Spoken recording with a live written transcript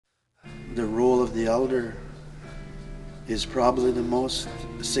the role of the elder is probably the most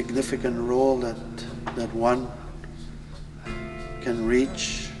significant role that one can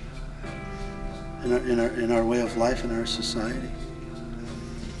reach in our way of life, in our society.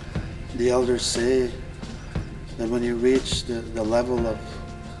 The elders say that when you reach the level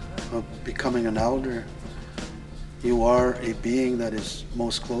of becoming an elder, you are a being that is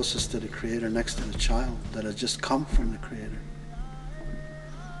most closest to the Creator, next to the child that has just come from the Creator.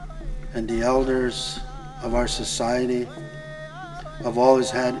 And the elders of our society have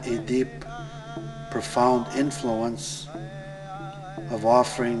always had a deep, profound influence of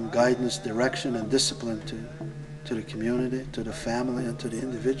offering guidance, direction, and discipline to the community, to the family, and to the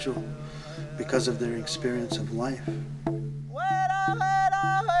individual because of their experience of life.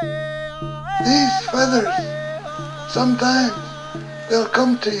 These feathers, sometimes they'll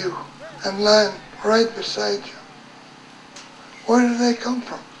come to you and land right beside you. Where do they come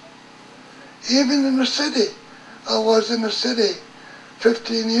from? Even in the city. I was in the city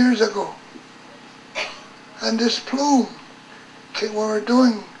 15 years ago, and this plume came, we were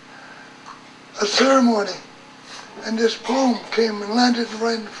doing a ceremony, and this plume came and landed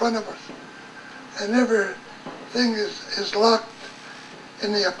right in front of us. And everything is locked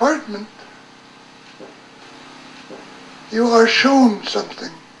in the apartment. You are shown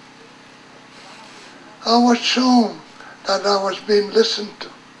something. I was shown that I was being listened to.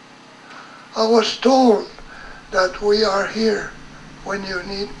 I was told that we are here when you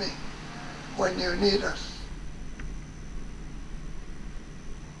need me, when you need us.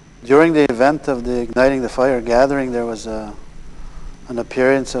 During the event of the Igniting the Fire gathering, there was an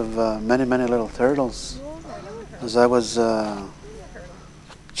appearance of many, many little turtles. As I was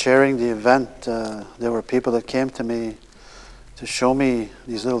chairing the event, there were people that came to me to show me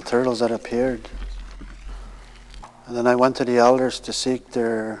these little turtles that appeared. And then I went to the elders to seek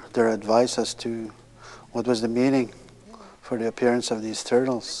their advice as to what was the meaning for the appearance of these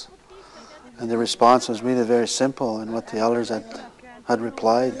turtles. And the response was really very simple, and what the elders had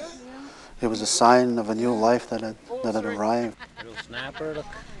replied. It was a sign of a new life that had arrived. Little snapper, look.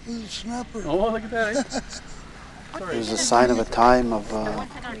 Little snapper. Oh, look at that. It was a sign of a time of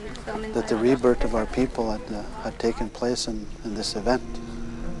that the rebirth of our people had taken place in this event.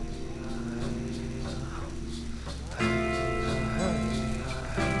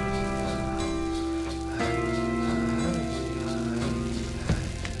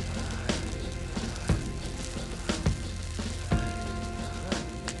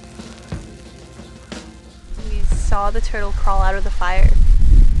 Saw the turtle crawl out of the fire,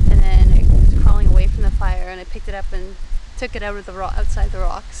 and then it was crawling away from the fire, and I picked it up and took it out of the outside the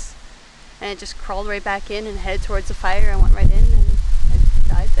rocks, and it just crawled right back in and headed towards the fire and went right in, and I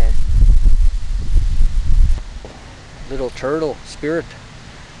died there. Little turtle spirit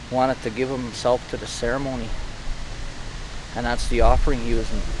wanted to give himself to the ceremony, and that's the offering he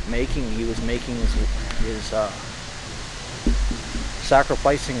was making. He was making his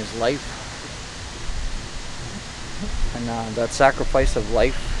sacrificing his life. And that sacrifice of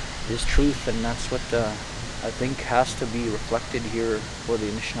life is truth, and that's what I think has to be reflected here for the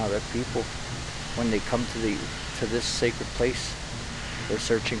Anishinaabe people when they come to this sacred place. They're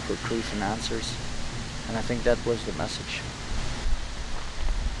searching for truth and answers, and I think that was the message.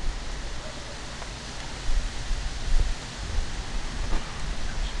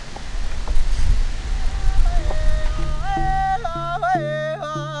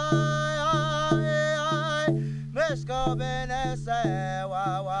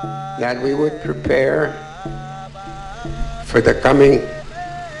 That we would prepare for the coming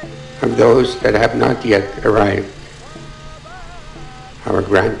of those that have not yet arrived, our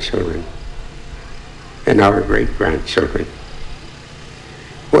grandchildren and our great-grandchildren.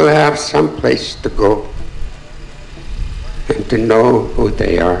 We'll have some place to go and to know who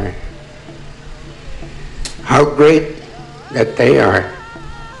they are, how great that they are,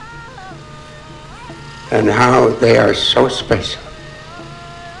 and how they are so special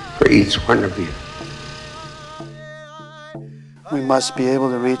for each one of you. We must be able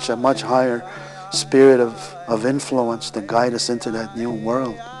to reach a much higher spirit of influence to guide us into that new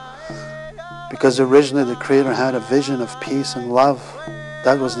world. Because originally the Creator had a vision of peace and love.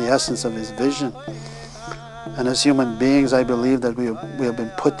 That was the essence of His vision. And as human beings, I believe that we have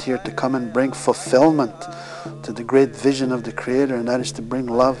been put here to come and bring fulfillment to the great vision of the Creator, and that is to bring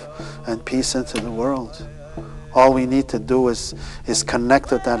love and peace into the world. All we need to do is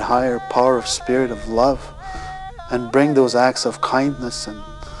connect with that higher power of spirit of love and bring those acts of kindness and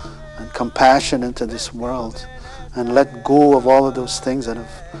compassion into this world, and let go of all of those things that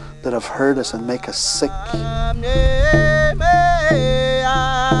have hurt us and make us sick.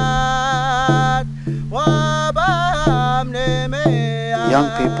 young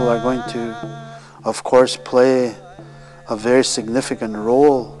people are going to, of course, play a very significant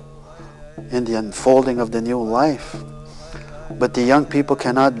role in the unfolding of the new life. But the young people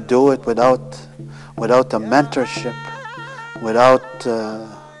cannot do it without the mentorship, without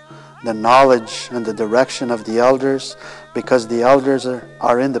the knowledge and the direction of the elders, because the elders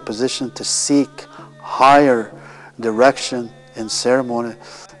are in the position to seek higher direction in ceremony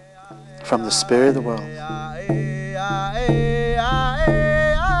from the spirit of the world.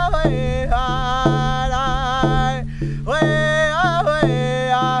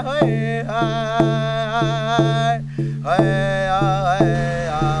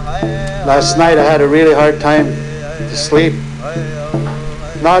 Last night I had a really hard time to sleep.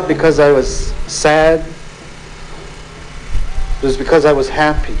 Not because I was sad, it was because I was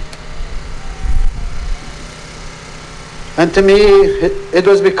happy. And to me, it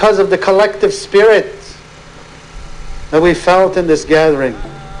was because of the collective spirit that we felt in this gathering.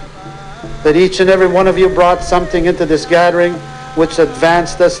 That each and every one of you brought something into this gathering which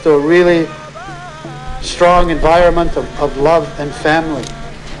advanced us to a really strong environment of love and family.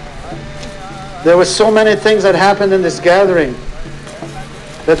 There were so many things that happened in this gathering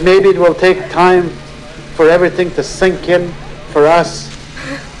that maybe it will take time for everything to sink in for us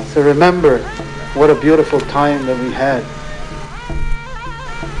to remember what a beautiful time that we had.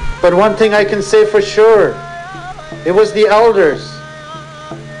 But one thing I can say for sure, it was the elders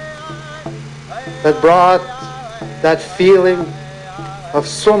that brought that feeling of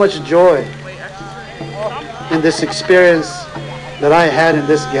so much joy in this experience that I had in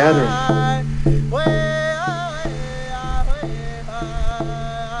this gathering.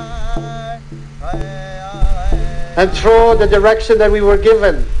 And through the direction that we were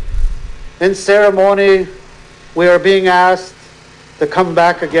given in ceremony, we are being asked to come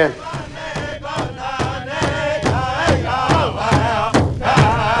back again.